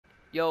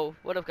Yo,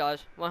 what up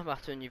guys? Welcome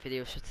back to a new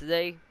video. So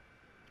today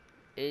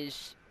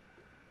is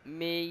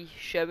me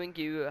showing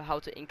you how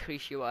to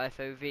increase your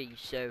FOV.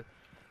 So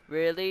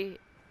really,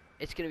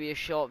 it's going to be a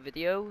short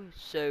video,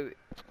 so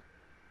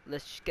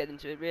let's just get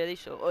into it really.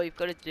 So all you've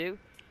got to do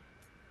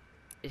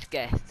is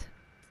get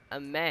a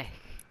mech.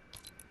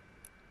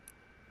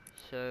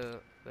 So,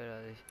 where are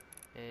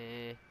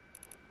they? I'm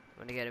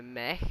going to get a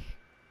mech.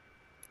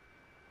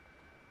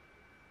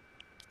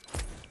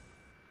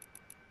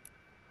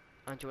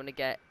 And you want to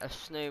get a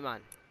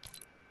snowman.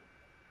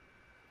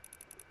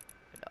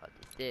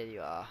 There you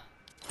are.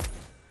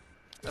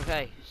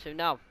 Okay, so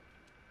now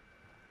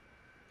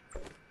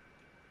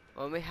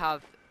when we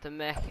have the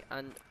mech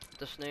and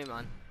the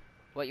snowman,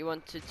 what you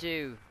want to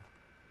do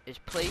is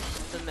place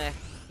the mech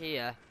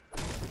here,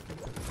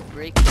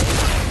 break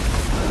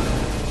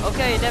it.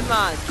 Okay, never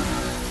mind.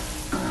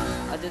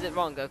 I did it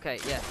wrong. Okay,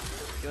 yeah.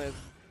 You want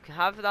to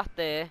have that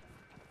there,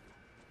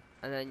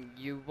 and then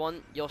you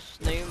want your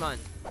snowman.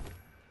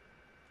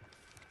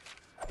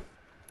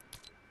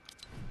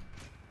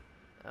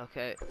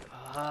 Okay.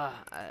 I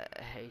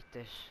hate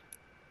this.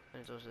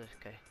 When it does this,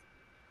 okay.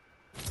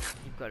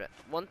 You've got it.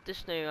 Want the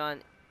snowman.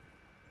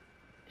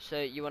 So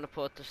you want to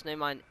put the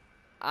snowman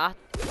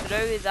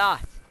throw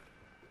that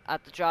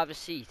at the driver's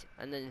seat,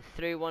 and then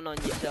throw one on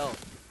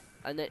yourself,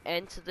 and then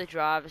enter the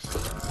driver's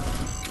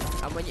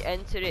seat. And when you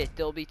enter it,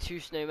 there'll be two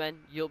snowmen.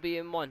 You'll be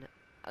in one,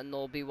 and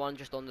there'll be one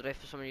just under it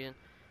for some reason,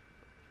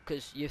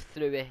 because you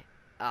threw it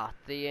at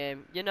the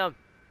you know.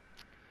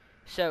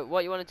 So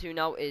what you want to do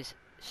now is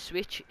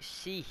switch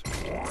seat,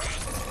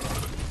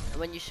 and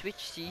when you switch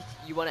seat,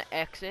 you want to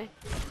exit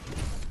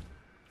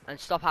and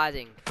stop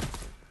hiding.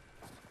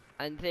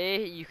 And there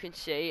you can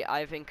see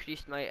I've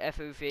increased my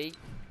FOV.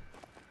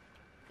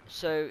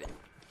 So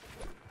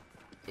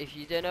if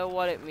you don't know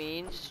what it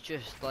means,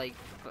 just like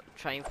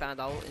try and find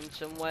out in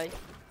some way.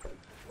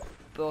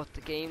 But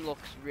the game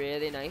looks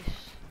really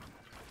nice.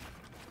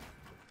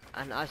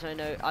 And as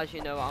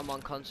you know, I'm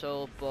on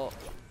console, but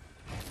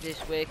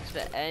this works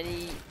for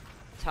any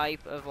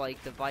type of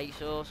like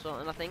device or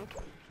something, I think.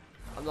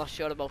 I'm not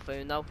sure about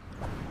phone though.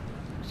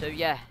 So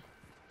yeah,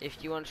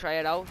 if you want to try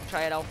it out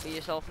for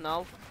yourself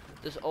now.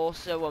 There's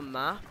also a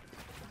map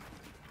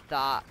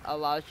that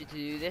allows you to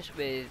do this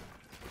with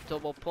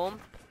double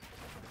pump,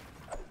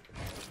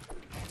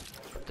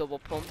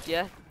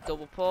 yeah,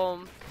 double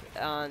pump,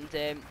 and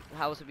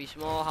how to be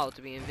small, how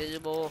to be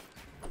invisible.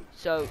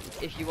 So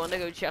if you want to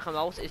go check him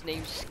out, his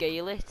name's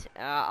Scale It.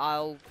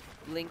 I'll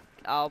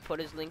put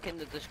his link in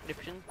the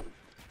description.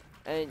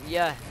 And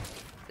yeah,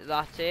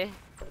 that's it.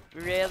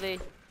 Really,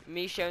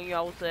 me showing you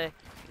how to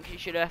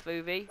increase your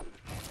FOV.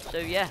 So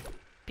yeah,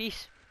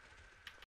 peace.